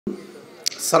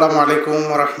আসসালামু আলাইকুম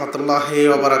ওয়া রাহমাতুল্লাহি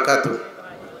ওয়া বারাকাতুহু।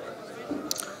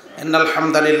 ইন্নাল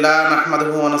হামদালিল্লাহ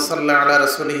নাহমাদুহু ওয়া নুসাল্লি আলা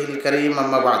রাসূলিহিল কারীম,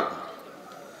 আম্মা বা'দ।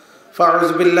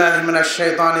 ফাআউযু বিল্লাহি মিনাশ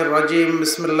শাইতানির রাজীম।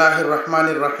 বিসমিল্লাহির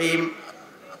রাহমানির রাহিম।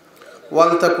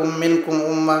 ওয়াল তাকুম মিনকুম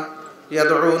উম্মাহ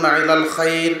ইয়াদউনা ইলাল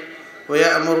খায়র ওয়া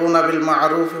ইয়া'মুরুনা বিল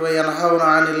মা'রুফ ওয়া ইয়ানহাউনা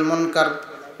আনিল মুনকার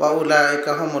ওয়া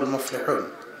উলাইকা হুমুল মুফলিহুন।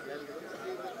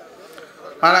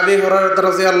 আন আবি হুরায়রা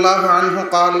রাদিয়াল্লাহু আনহু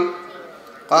قال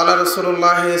قال رسول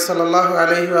الله صلى الله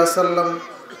عليه وسلم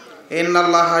إن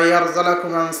الله يرضى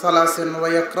لكم عن ثلاث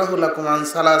ويكره لكم عن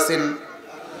ثلاث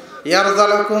يرضى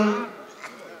لكم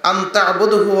أن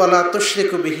تعبدوه ولا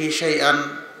تشركوا به شيئا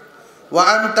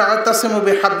وأن تعتصموا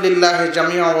بحبل الله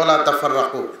جميعا ولا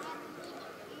تفرقوا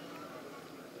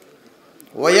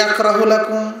ويكره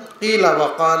لكم قيل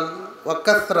وقال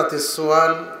وكثرة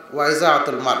السؤال وإضاعة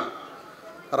المال।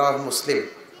 رواه মুসলিম।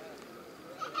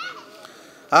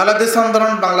 আহলেহাদিস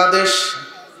আন্দোলন বাংলাদেশ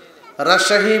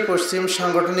রাজশাহী পশ্চিম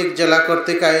সাংগঠনিক জেলা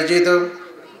কর্তৃক আয়োজিত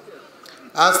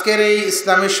আজকের এই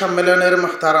ইসলামী সম্মেলনের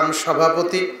মুহতারাম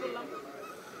সভাপতি,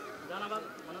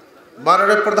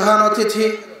 মাননীয় প্রধান অতিথি,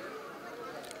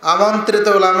 আমন্ত্রিত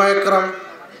উলামায়ে কেরাম,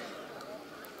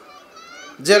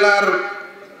 জেলার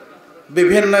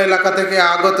বিভিন্ন এলাকা থেকে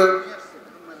আগত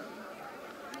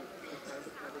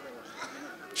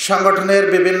সংগঠনের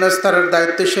বিভিন্ন স্তরের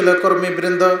দায়িত্বশীল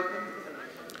কর্মীবৃন্দ,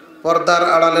 পর্দার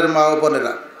আড়ালের মা ও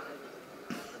বোনেরা,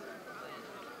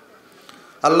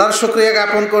 আল্লাহর শুকরিয়া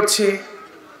জ্ঞাপন করছি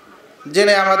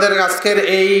যিনি আমাদের আজকের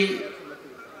এই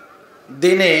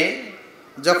দিনে,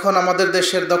 যখন আমাদের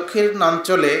দেশের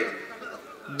দক্ষিণাঞ্চলে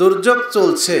দুর্যোগ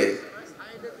চলছে,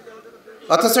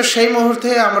 অথচ সেই মুহূর্তে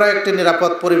আমরা একটি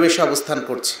নিরাপদ পরিবেশে অবস্থান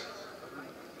করছি,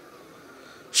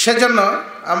 সেজন্য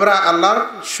আমরা আল্লাহর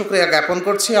শুকরিয়া জ্ঞাপন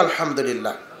করছি।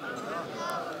 আলহামদুলিল্লাহ।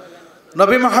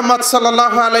 নবী মুহাম্মদ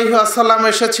সাল্লাল্লাহু আলাইহি ওয়াসাল্লাম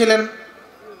এসেছিলেন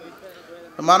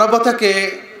মানবতাকে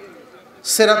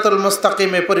সিরাতুল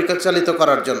মুস্তাকিমে পরিচালিত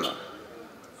করার জন্য,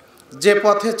 যে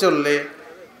পথে চললে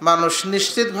মানুষ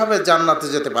নিশ্চিতভাবে জান্নাতে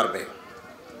যেতে পারবে।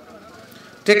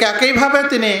 ঠিক একইভাবে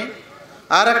তিনি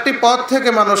আর একটি পথ থেকে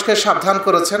মানুষকে সাবধান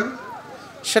করেছেন,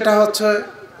 সেটা হচ্ছে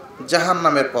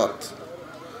জাহান্নামের পথ।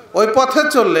 ওই পথে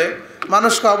চললে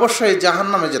মানুষকে অবশ্যই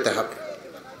জাহান্নামে যেতে হবে।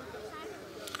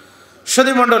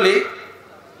 সুধী মণ্ডলী,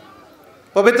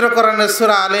 পবিত্র কোরআনের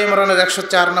সূরা আলে ইমরানের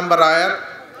 104 নম্বর আয়াত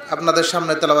আপনাদের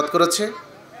সামনে তেলাওয়াত করেছে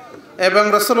এবং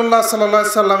রাসূলুল্লাহ সাল্লাল্লাহু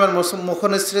আলাইহি সাল্লামের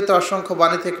মুখনিসৃত অসংখ্য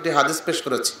বাণী থেকে একটি হাদিস পেশ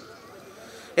করেছে।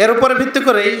 এর উপরে ভিত্তি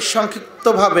করেই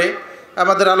সংক্ষিপ্তভাবে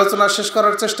আমাদের আলোচনা শেষ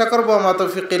করার চেষ্টা করব। মা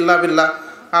তৌফিক ইল্লা বিল্লাহ,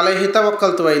 আলাইহি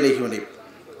তাওয়াক্কালতু ওয়া ইলাইহি উনীব।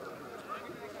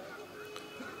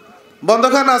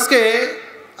 বন্ধুগণ, আজকে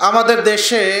আমাদের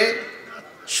দেশে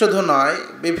শুধু নয়,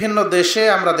 বিভিন্ন দেশে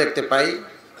আমরা দেখতে পাই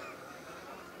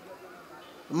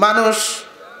মানুষ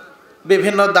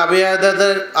বিভিন্ন দাবি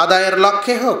আদায়ের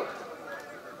লক্ষ্যে হোক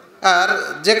আর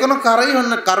যে কোনো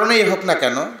কারণেই হোক না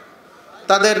কেন,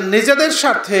 তাদের নিজেদের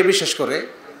স্বার্থে বিশেষ করে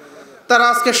তারা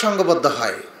আজকে সংঘবদ্ধ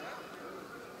হয়।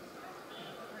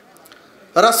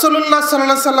 রাসূলুল্লাহ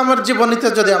সাল্লাল্লাহু আলাইহি সাল্লামের জীবনীতে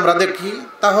যদি আমরা দেখি,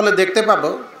 তাহলে দেখতে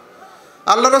পাবো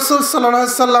আল্লাহ রাসূল সাল্লাল্লাহু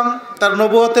আলাইহি সাল্লাম তার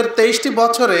নবুয়তের 23টি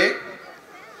বছরে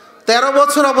 13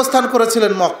 বছর অবস্থান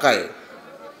করেছিলেন মক্কায়,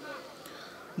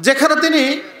 যেখানে তিনি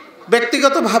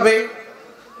ব্যক্তিগতভাবে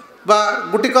বা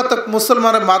গুটিকতক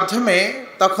মুসলমানের মাধ্যমে,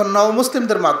 তখন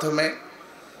নও-মুসলিমদের মাধ্যমে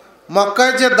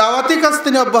মক্কায় যে দাওয়াতি কাজ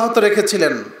তিনি অব্যাহত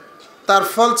রেখেছিলেন, তার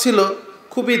ফল ছিল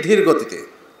খুবই ধীর গতিতে।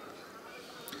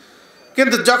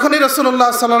 কিন্তু যখনই রাসূলুল্লাহ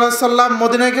সাল্লাল্লাহু আলাইহি সাল্লাম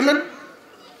মদিনায় গেলেন,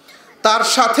 তার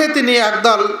সাথে তিনি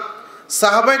একদল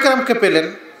সাহাবায়ে কেরামকে পেলেন,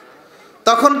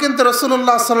 তখন কিন্তু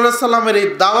রাসূলুল্লাহ সাল্লাল্লাহু আলাইহি সাল্লামের এই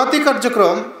দাওয়াতি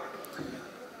কার্যক্রম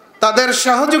তাদের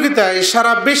সহযোগিতায়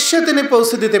সারা বিশ্বে তিনি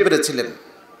পৌঁছে দিতে পেরেছিলেন।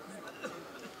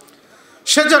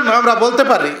 সেজন্য আমরা বলতে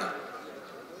পারি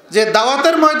যে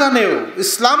দাওয়াতের ময়দানেও,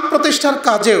 ইসলাম প্রতিষ্ঠার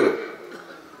কাজেও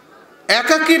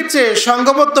একাকীর চেয়ে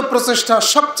সংঘবদ্ধ প্রচেষ্টা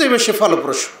সবচেয়ে বেশি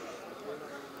ফলপ্রসূ।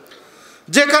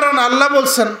 যে কারণ আল্লাহ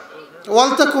বলছেন,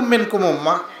 ওয়াল তাকুম মিনকুম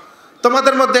উম্মাহ,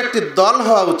 তোমাদের মধ্যে একটি দল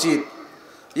হওয়া উচিত,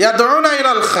 ইয়াদউনা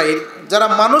ইলাল খায়র, যারা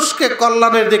মানুষকে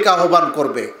কল্যাণের দিকে আহ্বান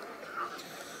করবে,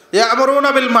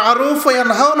 ইয়া'মুরুনা বিল মা'রুফ ওয়া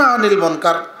ইয়ানহাউনা আনিল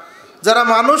মুনকার, যারা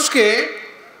মানুষকে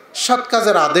সৎ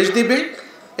কাজের আদেশ দিবে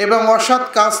এবং অসৎ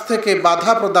কাজ থেকে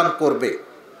বাধা প্রদান করবে।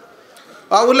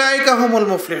 ওয়া উলাইকা হুমুল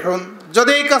মুফলিহুন,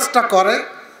 যদি এই কাজটা করে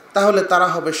তাহলে তারা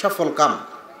হবে সফল কাম।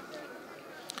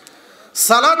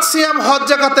 সালাত, সিয়াম, হজ,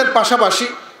 যাকাতের পাশাপাশি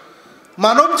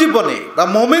মানব জীবনে বা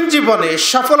মুমিন জীবনে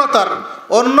সফলতার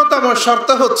অন্যতম শর্ত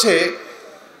হচ্ছে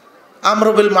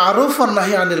আমরু বিল মা'রুফ ওয়ান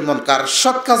নাহি আনিল মুনকার,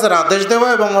 সৎ কাজের আদেশ দেওয়া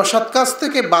এবং অসৎ কাজ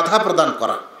থেকে বাধা প্রদান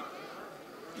করা।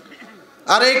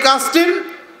 আর এই কাজটির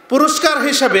পুরস্কার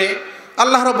হিসেবে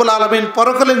আল্লাহ রাব্বুল আলামিন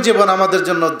পরকালীন জীবন আমাদের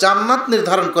জন্য জান্নাত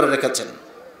নির্ধারণ করে রেখেছেন।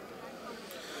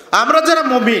 আমরা যারা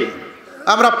মুমিন,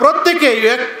 আমরা প্রত্যেকেই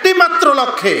একটি মাত্র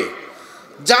লক্ষ্যে,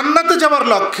 জান্নাতে যাওয়ার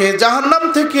লক্ষ্যে, জাহান্নাম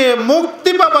থেকে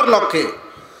মুক্তি পাবার লক্ষ্যে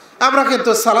আমরা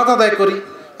কিন্তু সালাত আদায় করি,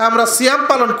 আমরা সিয়াম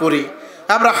পালন করি,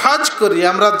 আমরা হজ করি,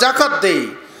 আমরা যাকাত দেই।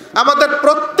 আমাদের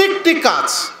প্রত্যেকটি কাজ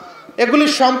এগুলি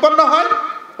সম্পন্ন হয়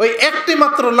ওই একটি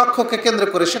মাত্র লক্ষ্যকে কেন্দ্র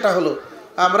করে, সেটা হলো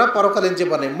আমরা পরকালীন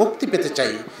জীবনে মুক্তি পেতে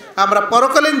চাই, আমরা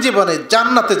পরকালীন জীবনে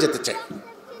জান্নাতে যেতে চাই।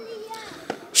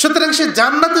 সুতরাং সে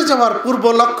জান্নাতে যাওয়ার পূর্ব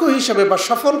লক্ষ্য হিসেবে বা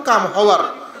সফল কাম হওয়ার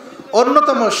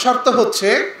অন্যতম শর্ত হচ্ছে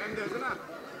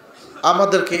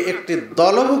আমাদেরকে একটি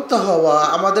দলভুক্ত হওয়া,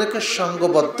 আমাদেরকে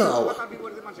সঙ্গবদ্ধ হওয়া।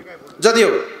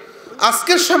 যদিও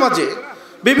আজকের সমাজে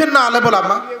বিভিন্ন আলেম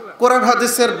ওলামা কোরআন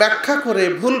হাদিসের ব্যাখ্যা করে,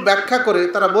 ভুল ব্যাখ্যা করে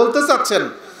তারা বলতে চাচ্ছেন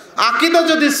আকীদা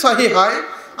যদি সহি হয়,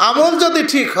 আমল যদি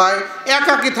ঠিক হয়,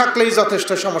 একাকী থাকলেই যথেষ্ট,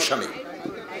 সমস্যা নেই।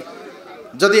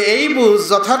 যদি এই বুঝ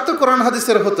যথার্থ কোরআন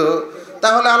হাদিসের হতো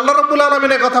তাহলে আল্লাহ রাব্বুল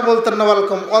আলামিনের কথা বলতেন না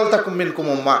ওয়ালতাকুম মিনকুম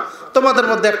উম্মাহ, তোমাদের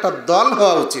মধ্যে একটা দল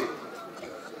হওয়া উচিত।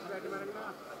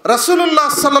 রাসূলুল্লাহ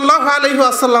সাল্লাল্লাহু আলাইহি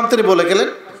ওয়াসাল্লাম তিনি বলে গেলেন,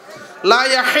 লা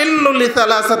ইয়াহিল্লু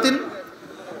লিসালাসাতিন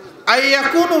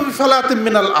আইয়াকুনু বিফালাতিন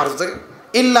মিনাল আরজি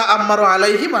ইল্লা আমারু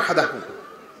আলাইহিম আহাদাহুম।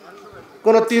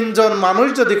 কোন তিনজন মানুষ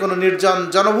যদি কোনো নির্জন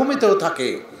জনভূমিতেও থাকে,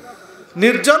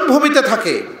 নির্জন ভূমিতে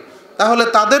থাকে, তাহলে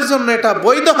তাদের জন্য এটা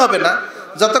বৈধ হবে না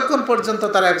যতক্ষণ পর্যন্ত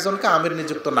তারা একজনকে আমির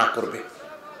নিযুক্ত না করবে।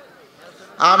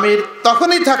 আমির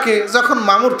তখনই থাকে যখন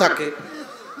মামুর থাকে,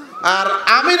 আর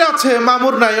আমির আছে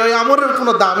মামুর নাই, ওই আমরের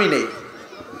কোনো দামই নেই।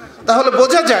 তাহলে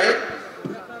বোঝা যায়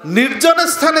নির্জন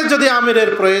স্থানে যদি আমিরের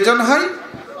প্রয়োজন হয়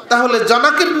তাহলে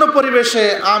জনাকীর্ণ পরিবেশে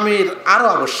আমির আরও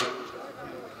আবশ্যক।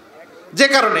 যে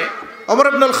কারণে ওমর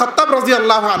ইবনুল খাত্তাব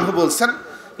রাদিয়াল্লাহু আনহু বলছেন,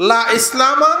 লা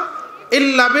ইসলামা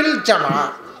ইল্লা বিল জামা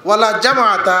ওয়ালা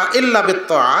জামাআতা ইল্লা বিত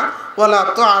তাআ ওয়ালা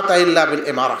তাআতা ইল্লা বিল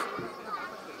ইমারা।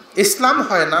 ইসলাম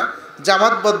হয় না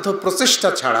জামাতবদ্ধ প্রচেষ্টা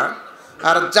ছাড়া,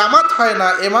 আর জামাত হয় না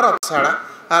ইমারত ছাড়া,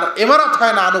 আর ইমারত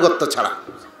হয় না আনুগত্য ছাড়া।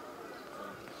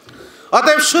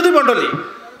 অতএব সুধী মণ্ডলী,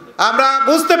 আমরা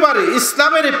বুঝতে পারি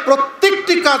ইসলামের এই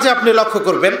প্রত্যেকটি কাজে আপনি লক্ষ্য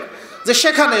করবেন যে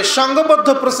সেখানে সংঘবদ্ধ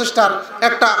প্রচেষ্টার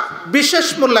একটা বিশেষ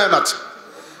মূল্যায়ন আছে।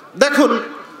 দেখুন,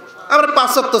 আমরা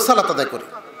 5 ওয়াক্ত সালাত আদায় করি।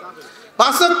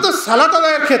 5 ওয়াক্ত সালাত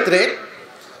আদায়ের ক্ষেত্রে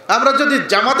আমরা যদি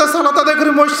জামাতে সালাত আদায়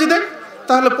করি মসজিদে,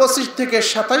 তাহলে 25 থেকে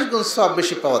 27 গুণ সওয়াব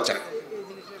বেশি পাওয়া যায়।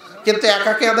 কিন্তু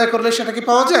একাকে আদায় করলে সেটা কি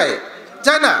পাওয়া যায়?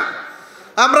 যায় না।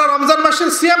 আমরা রমজান মাসের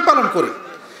সিয়াম পালন করি।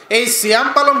 এই সিয়াম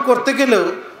পালন করতে গেলেও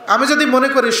আমি যদি মনে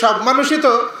করি সব মানুষই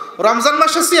তো রমজান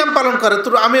মাসে সিয়াম পালন করে, তো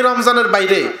আমি রমজানের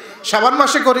বাইরে শাবান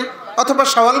মাসে করি অথবা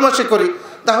শাওয়াল মাসে করি,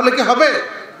 তাহলে কি হবে?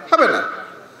 হবে না।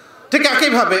 ঠিক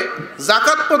একইভাবে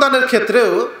যাকাত প্রদানের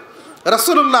ক্ষেত্রেও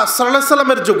রাসূলুল্লাহ সাল্লাল্লাহু আলাইহি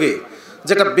সাল্লামের যুগে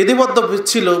যেটা বিধিবদ্ধ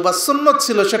ছিল বা সুন্নত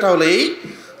ছিল, সেটা হলো এই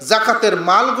যাকাতের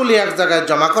মালগুলি এক জায়গায়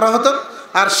জমা করা হতো,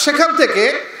 আর সেখান থেকে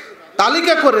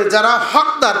তালিকা করে যারা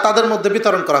হকদার তাদের মধ্যে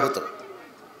বিতরণ করা হতো।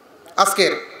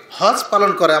 আজকের হজ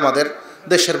পালন করে আমাদের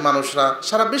দেশের মানুষরা,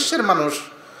 সারা বিশ্বের মানুষ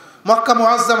মক্কা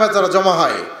মুআজ্জামায় যারা জমা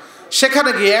হয়,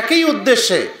 সেখানে গিয়ে একই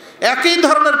উদ্দেশ্যে একই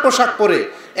ধরনের পোশাক পরে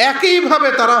একইভাবে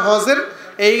তারা হজের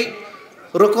এই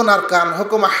রুকুন আরকান,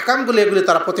 হুকুম আহকামগুলি এগুলি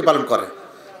তারা প্রতিপালন করে।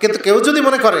 কিন্তু কেউ যদি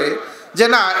মনে করে যে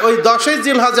না, ওই 10ই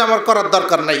জিলহজ আমার করার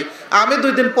দরকার নাই, আমি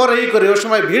 2 দিন পরেই করি, ওই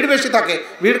সময় ভিড় বেশি থাকে,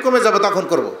 ভিড় কমে যাবে তখন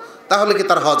করব, তাহলে কি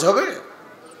তার হজ হবে?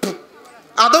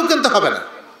 আদৌ কিন্তু হবে না।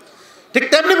 ঠিক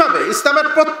তেমনিভাবে ইসলামের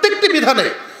প্রত্যেকটি বিধানে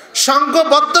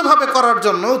সংঘবদ্ধভাবে করার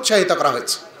জন্য উৎসাহিত করা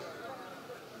হয়েছে।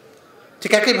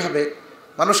 ঠিক একইভাবে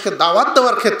মানুষকে দাওয়াত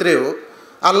দেওয়ার ক্ষেত্রেও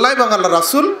আল্লাহ এবং আল্লাহ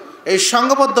রাসূল এই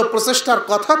সংঘবদ্ধ প্রচেষ্টার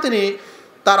কথা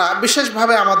তারা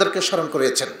বিশেষভাবে আমাদেরকে স্মরণ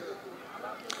করিয়েছেন।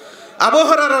 আবু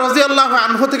হুরায়রা রাদিয়াল্লাহু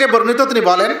আনহু থেকে বর্ণিত, তিনি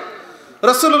বলেন,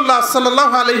 রাসূলুল্লাহ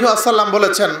সাল্লাল্লাহু আলাইহি ওয়াসাল্লাম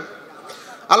বলেছেন,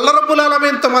 আল্লাহ রাব্বুল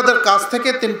আলামিন তোমাদের কাছ থেকে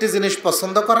 3টি জিনিস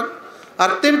পছন্দ করেন আর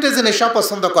 3টি জিনিস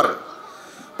অপছন্দ করেন।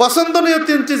 পছন্দনীয়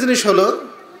 3টি জিনিস হলো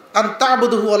আন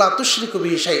তা'বুদুহু ওয়া লা তুশরিকু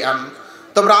বিহি শাইআন,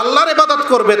 তোমরা আল্লাহর ইবাদত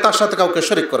করবে, তার সাথে কাউকে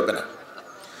শরীক করবে না।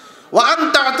 ওয়া আন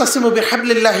তা'তাসিমু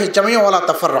বিহাবলিল্লাহি জামিআন ওয়া লা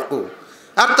তাফাররাকু,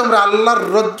 আর তোমরা আল্লাহর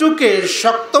রজ্জুকে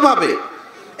শক্তভাবে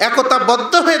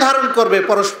একতাবদ্ধ হয়ে ধারণ করবে,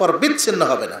 পরস্পর বিচ্ছিন্ন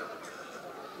হবে না।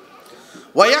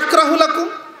 ওয়া ইয়াকরাহু লাকুম,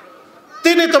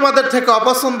 তিনি তোমাদের থেকে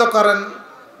অপছন্দ করেন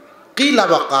কিলা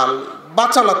ওয়াকাল,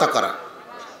 বাচালতা করা,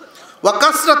 ওয়া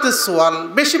কাসরাতিস সুয়াল,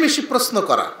 বেশি বেশি প্রশ্ন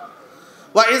করা,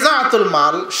 ওয়া ইজাআতুল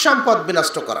মাল, সম্পদ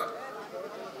বিনষ্ট করা।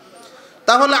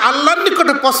 তাহলে আল্লাহর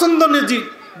নিকটে পছন্দনীয়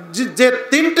যে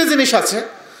 3টি জিনিস আছে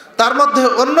তার মধ্যে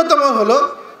অন্যতম হলো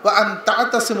ওয়া আন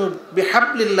তা'তাসিমু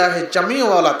বিহাবলিল্লাহি জামিআন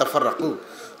ওয়া লা তাফাররাকু,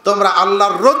 তোমরা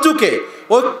আল্লাহর রজ্জুকে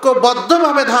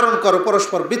ঐক্যবদ্ধভাবে ধারণ করো,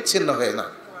 পরস্পর বিচ্ছিন্ন হয়ে না।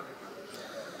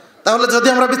 তাহলে যদি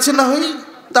আমরা বিচ্ছিন্ন হই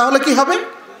তাহলে কি হবে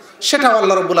সেটাও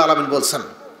আল্লাহ রাব্বুল আলামিন বলছেন,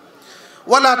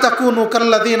 ওয়ালা তাকুনু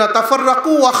কাল্লাযীনা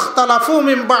তাফাররাকু ওয়াখতালাফু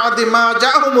মিন বা'দি মা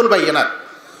জাআহুমুল বায়িনাত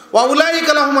ওয়া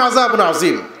উলাইকা লাহুম আযাবুন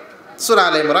আযীম। সূরা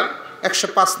আলে ইমরান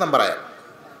 105 নম্বর আয়াত।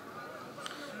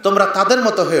 তোমরা তাদের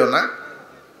মতো হয়েও না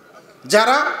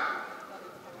যারা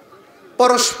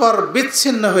পরস্পর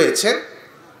বিচ্ছিন্ন হয়েছে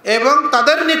এবং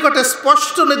তাদের নিকটে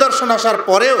স্পষ্ট নিদর্শন আসার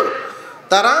পরেও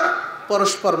তারা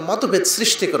পরস্পর মতভেদ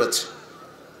সৃষ্টি করেছে।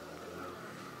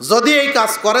 যদি এই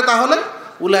কাজ করে তাহলে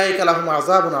উলাইকা লাহুম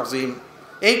আযাবুন আযীম,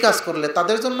 এই কাজ করলে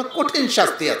তাদের জন্য কঠিন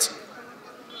শাস্তি আছে।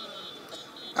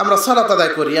 আমরা সালাত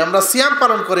আদায় করি, আমরা সিয়াম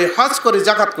পালন করি, হজ করি,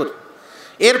 যাকাত করি,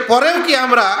 এরপরেও কি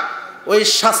আমরা ওই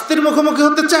শাস্তির মুখোমুখি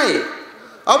হতে চাই?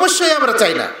 অবশ্যই আমরা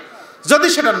চাই না। যদি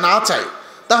সেটা না চাই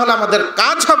তাহলে আমাদের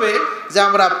কাজ হবে যে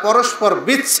আমরা পরস্পর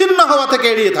বিচ্ছিন্ন হওয়া থেকে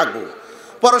এড়িয়ে থাকব,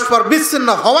 পরস্পর বিচ্ছিন্ন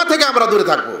হওয়া থেকে আমরা দূরে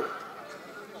থাকব।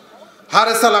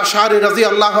 হারেস আল-আশআরী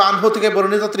রাদিয়াল্লাহু আনহু থেকে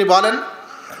বর্ণিত, তিনি বলেন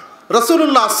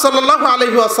রাসূলুল্লাহ সাল্লাল্লাহু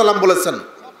আলাইহি ওয়াসাল্লাম বলেছেন,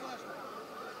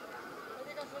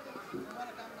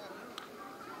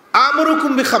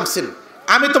 আমরুকুম বিখামসিন,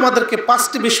 আমি তোমাদেরকে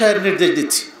 5টি বিষয়ের নির্দেশ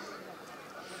দিচ্ছি।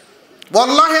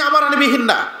 ওয়াল্লাহি আমারানি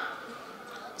বিহিন্না,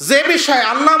 যে বিষয়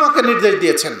আল্লাহ আমাকে নির্দেশ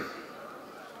দিয়েছেন।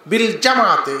 বিল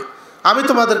জামাতে, আমি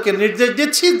তোমাদেরকে নির্দেশ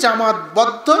দিচ্ছি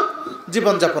জামাতবদ্ধ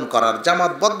জীবনযাপন করার,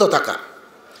 জামাতবদ্ধ থাকার।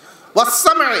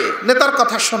 ওয়াসসামা'i, নেতার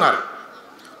কথা শোনার।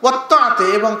 ওয়াত্তাআতি,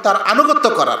 এবং তার আনুগত্য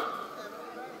করার।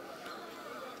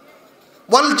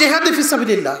 ওয়াল জিহাদি ফি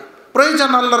সাবিলিল্লাহ,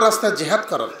 প্রয়োজন আল্লাহর রাস্তায় জিহাদ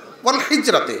করার। ওয়াল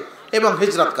হিজরাতে, এবং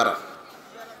হিজরত করার।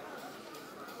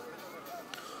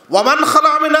 ওয়ামান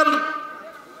খালা মিনাল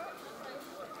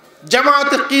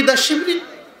জামাতে কিদা শিবরি,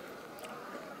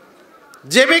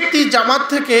 যে ব্যক্তি জামাত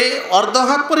থেকে অর্ধ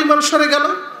হাত পরিমাণ সরে গেল।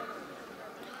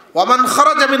 ওয়ামান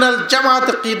খারাজা মিনাল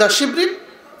জামাতে কিদা শিবরি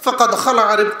ফাকাদ খালা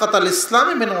রিবকাতাল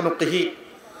ইসলামি মিন উনুকিহি,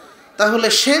 তাহলে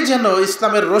সে যেন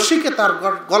ইসলামের রশিকে তার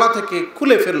গলা থেকে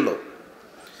খুলে ফেলল।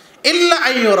 ইল্লা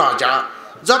আইয়ুরাজা,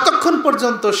 যতক্ষণ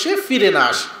পর্যন্ত সে ফিরে না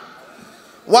আসে।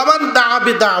 ওয়ামান দাআ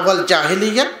বিদাওয়াল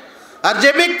জাহিলিয়া, আর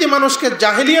যে ব্যক্তি মানুষকে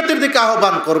জাহিলিয়াতের দিকে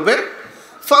আহ্বান করবে,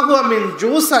 ফাহুয়া মিন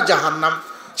জুসা জাহান্নাম,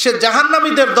 সে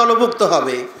জাহান্নামীদের দলভুক্ত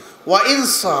হবে। ওয়া ইন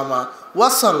সামা ওয়া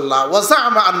সাল্লা ওয়া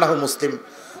জাআমা আন্নাহু মুসলিম,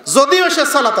 যদিও সে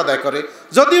সালাত আদায় করে,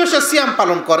 যদিও সে সিয়াম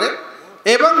পালন করে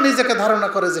এবং নিজেকে ধারণা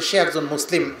করে যে সে একজন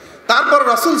মুসলিম, তারপর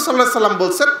রাসূল সাল্লাল্লাহু আলাইহি সাল্লাম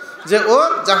বলছেন যে ও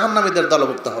জাহান্নামীদের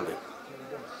দলভুক্ত হবে।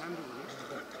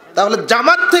 তাহলে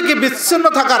জামাত থেকে বিচ্ছিন্ন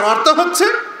থাকার অর্থ হচ্ছে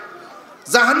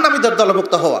জাহান্নামীদের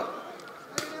দলভুক্ত হওয়া।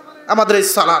 আমাদের এই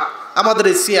সালাত, আমাদের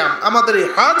এই সিয়াম, আমাদের এই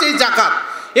হজ, এই যাকাত,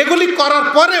 এগুলি করার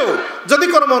পরেও যদি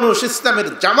কোনো মানুষ ইসলামের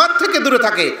জামাত থেকে দূরে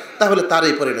থাকে তাহলে তার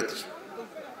এই পরিণতি।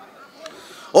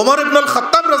 ওমর ইবনুল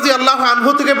খাত্তাব রাদিয়াল্লাহু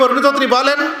আনহু থেকে বর্ণিত, তিনি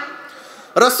বলেন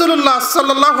রাসূলুল্লাহ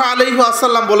সাল্লাল্লাহু আলাইহি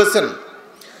ওয়াসাল্লাম বলেছেন,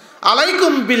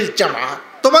 আলাইকুম বিল জামা,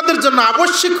 তোমাদের জন্য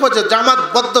আবশ্যক হচ্ছে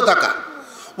জামাতবদ্ধ থাকা।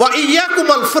 ওয়া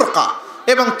ইয়াকুমাল ফুরকা,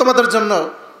 এবং তোমাদের জন্য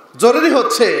জরুরি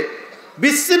হচ্ছে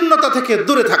বিচ্ছিন্নতা থেকে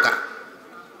দূরে থাকা।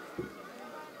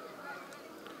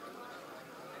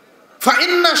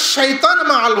 ফাইন্না শাইতান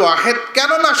মাআল ওয়াহিদ,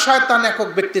 কেননা শয়তান একক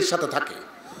ব্যক্তির সাথে থাকে।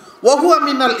 ওয়া হুয়া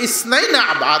মিনাল ইসনাইনা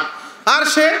আবাদ, আর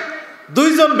সে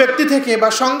 2জন ব্যক্তি থেকে বা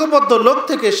সংঘবদ্ধ লোক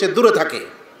থেকে সে দূরে থাকে।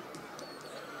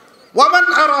 ওয়ামান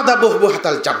আরাদা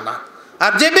বুহবুহাতাল জান্নাহ,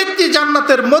 আর যে ব্যক্তি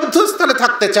জান্নাতের মধ্যস্থলে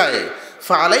থাকতে চায়,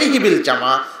 ফালাইহি বিল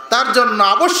জামা, তার জন্য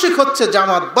আবশ্যক হচ্ছে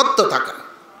জামাতবদ্ধ থাকা।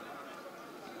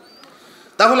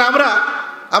 তাহলে আমরা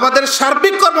আমাদের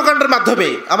সার্বিক কর্মকাণ্ডের মাধ্যমে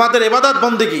আমাদের ইবাদত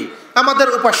বন্দেগী, আমাদের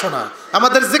উপাসনা,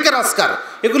 আমাদের জিকির আজকার,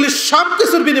 এগুলি সব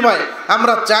কিছুর বিনিময়ে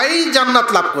আমরা চাই জান্নাত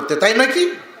লাভ করতে, তাই নাকি?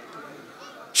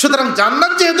 সুতরাং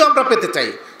জান্নাত যেহেতু আমরা পেতে চাই,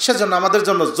 সেজন্য আমাদের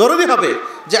জন্য জরুরি হবে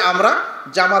যে আমরা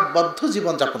জামাতবদ্ধ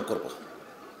জীবনযাপন করব।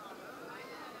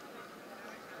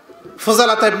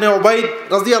 ফুজালাত ইবনে উবাইদ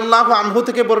রাদিয়াল্লাহু আনহু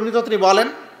থেকে বর্ণিত, তিনি বলেন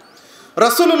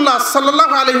রাসূলুল্লাহ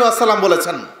সাল্লাল্লাহু আলাইহি ওয়াসাল্লাম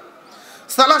বলেছেন,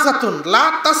 সালাসাতুন লা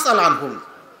তাসআল আনহুম,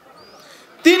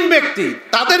 3 ব্যক্তি,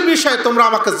 তাদের বিষয়ে তোমরা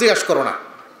আমাকে জিজ্ঞাসা করো না।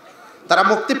 তারা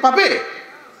মুক্তি পাবে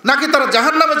নাকি তারা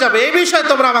জাহান্নামে যাবে, এই বিষয়ে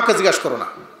তোমরা আমাকে জিজ্ঞাসা করো না।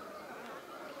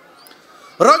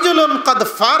 রাজুলুন কাদ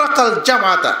ফারাকাল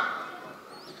জামাতা,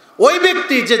 ওই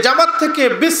ব্যক্তি যে জামাত থেকে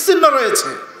বিচ্ছিন্ন রয়েছে।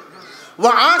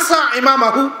 ওয়া আসা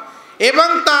ইমামাহু, এবং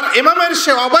তার ইমামের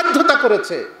সে অবাধ্যতা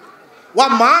করেছে। ওয়া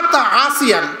মাতা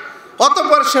আসিয়ান,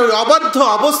 অতঃপর সে ওই অবাধ্য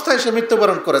অবস্থায় সে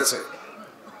মৃত্যুবরণ করেছে।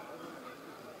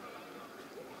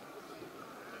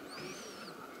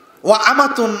 ওয়া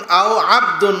আমাতুন আও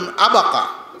আবদুন আবাকা,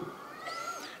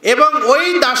 এবং ওই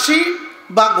দাসী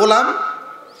বা গোলাম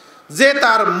যে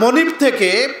তার মনিব থেকে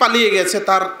পালিয়ে গেছে,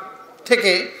 তার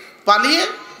থেকে পালিয়ে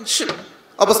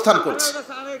অবস্থান করছে।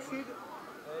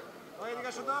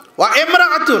 ওয়া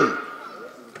ইমরাআতুন,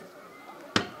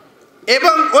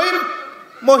 এবং ওই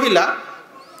মহিলা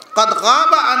কাদ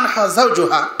গাবা আনহা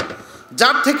যাওজুহা,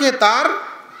 যার থেকে তার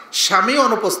স্বামী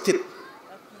অনুপস্থিত।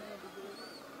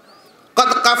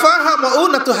 কাদ কাফাহা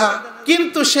মাউনাতুহা,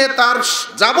 কিন্তু সে তার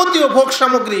যাবতীয় ভোগ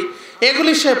সামগ্রী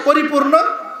এগুলি সে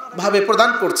পরিপূর্ণভাবে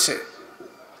প্রদান করছে।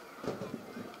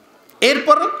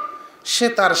 এরপর সে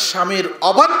তার স্বামীর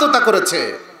অবাধ্যতা করেছে।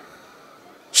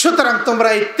 সুতরাং তোমরা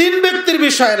এই তিন ব্যক্তির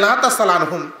বিষয়ে লা তাসাল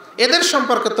আনহুম, এদের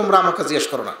সম্পর্কে তোমরা আমাকে জিজ্ঞেস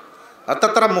করো না।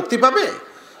 অর্থাৎ তারা মুক্তি পাবে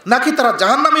নাকি তারা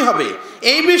জাহান্নামী হবে,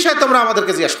 এই বিষয়ে তোমরা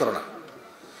আমাদেরকে জিজ্ঞেস করো না।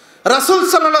 রাসূল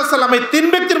সাল্লাল্লাহু আলাইহি সাল্লাম এই তিন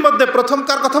ব্যক্তির মধ্যে প্রথম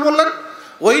কার কথা বললেন?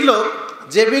 ওই লোক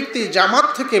যে ব্যক্তি জামাত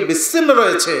থেকে বিচ্ছিন্ন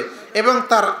রয়েছে এবং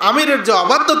তার আমিরের যে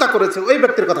অবাধ্যতা করেছে, ওই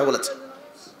ব্যক্তির কথা বলেছে।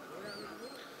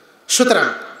 সুতরাং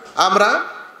আমরা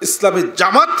ইসলামী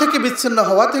জামাত থেকে বিচ্ছিন্ন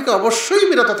হওয়া থেকে অবশ্যই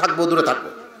বিরত থাকবো, দূরে থাকবো।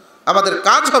 আমাদের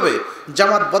কাজ হবে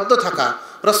জামাতবদ্ধ থাকা।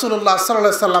 রাসূলুল্লাহ সাল্লাল্লাহু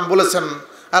আলাইহি সাল্লাম বলেছেন,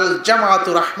 আল জামাতু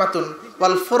রাহমাতুন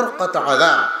ওয়াল ফুরকাতু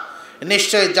আযাব,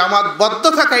 নিশ্চয় জামাতবদ্ধ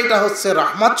থাকা এটা হচ্ছে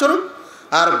রহমত স্বরূপ,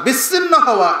 আর বিচ্ছিন্ন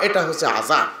হওয়া এটা হচ্ছে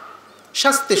আযাব,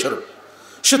 শাস্তি স্বরূপ।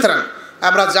 সুতরাং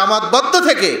আমরা জামাতবদ্ধ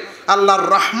থেকে আল্লাহর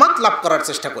রহমত লাভ করার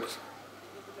চেষ্টা করি।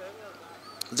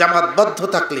 জামাতবদ্ধ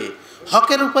থাকলে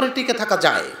হকের উপরে টিকে থাকা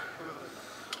যায়।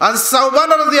 আন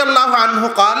সাওবান রাদিয়াল্লাহু আনহু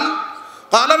قال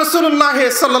قال رسول الله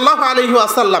صلى الله عليه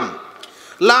وسلم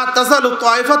لا تزال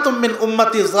طائفة من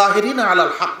أمتي ظاهرين على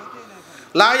الحق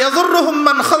لا يضرهم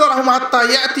من خذلهم حتى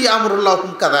يأتي أمر الله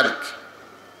كذلك।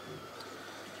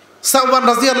 সাওবান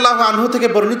রাদিয়াল্লাহু আনহু থেকে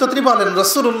বর্ণিত, তিনি বলেন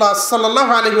রাসূলুল্লাহ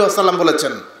সাল্লাল্লাহু আলাইহি ওয়াসাল্লাম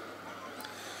বলেছেন,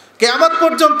 কিয়ামত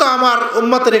পর্যন্ত আমার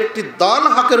উম্মতের একটি দল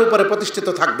হকের উপরে প্রতিষ্ঠিত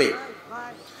থাকবে,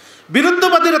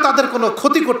 বিরুদ্ধবাদীরা তাদের কোনো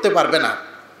ক্ষতি করতে পারবে না।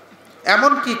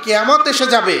 এমনকি কিয়ামত এসে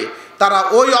যাবে, তারা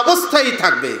ওই অবস্থায়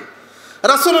থাকবে।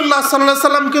 রাসূলুল্লাহ সাল্লাল্লাহু আলাইহি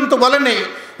সাল্লাম কিন্তু বলেননি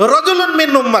রাজুলুন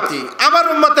মিন উম্মতি, আমার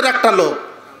উম্মতের একটা লোক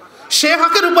সে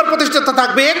হকের উপর প্রতিষ্ঠিত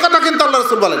থাকবে, এই কথা কিন্তু আল্লাহ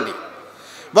রাসূল বলেননি।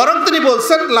 বরং তিনি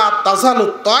বলছেন লা তাজালু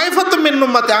তায়ফাতুম মিন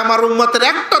উম্মতি, আমার উম্মতের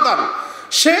একটা দল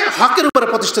সে হকের উপরে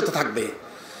প্রতিষ্ঠিত থাকবে।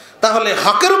 তাহলে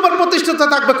হকের উপর প্রতিষ্ঠিত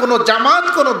থাকবে কোনো জামাত,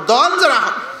 কোনো দল,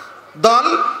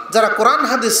 যারা কোরআন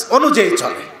হাদিস অনুযায়ী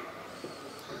চলে।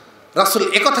 রাসূল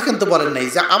একথা কিন্তু বলেন নাই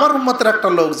যে আমার উম্মতের একটা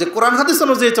লোক যে কোরআন হাদিস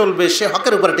অনুযায়ী চলবে সে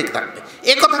হকের উপরে টিকে থাকবে,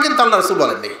 এ কথা কিন্তু আল্লাহ রাসূল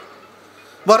বলেন নাই।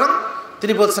 বরং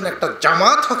তিনি বলছেন একটা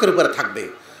জামাত হকের উপরে থাকবে।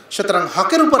 সুতরাং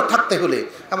হকের উপর থাকতে হলে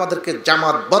আমাদেরকে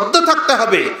জামাতবদ্ধ থাকতে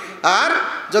হবে। আর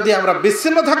যদি আমরা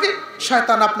বিচ্ছিন্ন থাকি,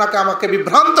 শয়তান আপনাকে আমাকে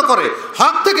বিভ্রান্ত করে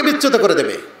হক থেকে বিচ্যুত করে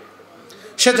দেবে।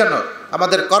 সেজন্য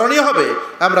আমাদের করণীয় হবে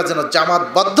আমরা যেন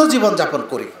জামাতবদ্ধ জীবন যাপন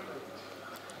করি।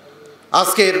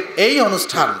 আজকের এই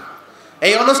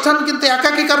অনুষ্ঠান কিন্তু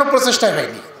একাকী কারো প্রচেষ্টায়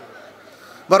হয়নি,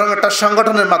 বরং একটা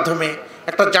সংগঠনের মাধ্যমে,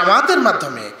 একটা জামাতের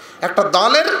মাধ্যমে, একটা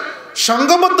দলের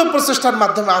সংঘবদ্ধ প্রচেষ্টার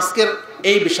মাধ্যমে আজকের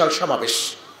এই বিশাল সমাবেশ।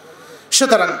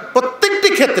 সুতরাং প্রত্যেকটি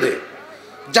ক্ষেত্রে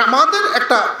জামাতের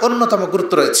একটা অন্যতম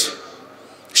গুরুত্ব রয়েছে।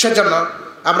 সেজন্য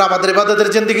আমরা আমাদের ইবাদতের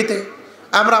জিন্দেগিতে,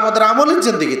 আমরা আমাদের আমলের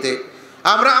জিন্দেগিতে,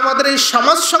 আমরা আমাদের এই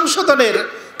সমাজ সংশোধনের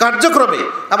কার্যক্রমে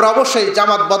আমরা অবশ্যই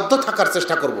জামাতবদ্ধ থাকার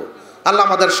চেষ্টা করব। আল্লাহ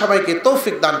আমাদের সবাইকে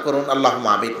তৌফিক দান করুন,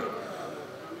 আল্লাহুম্মা আমিন।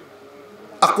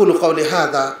 আকুলু কওলি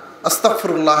হাযা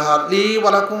আস্তাগফিরুল্লাহ লি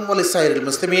ওয়া লাকুম ওয়া লিসাইরিল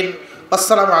মুসলিমিন।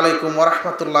 আসসালামু আলাইকুম ওয়া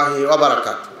রাহমাতুল্লাহি ওয়া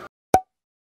বারাকাতুহু।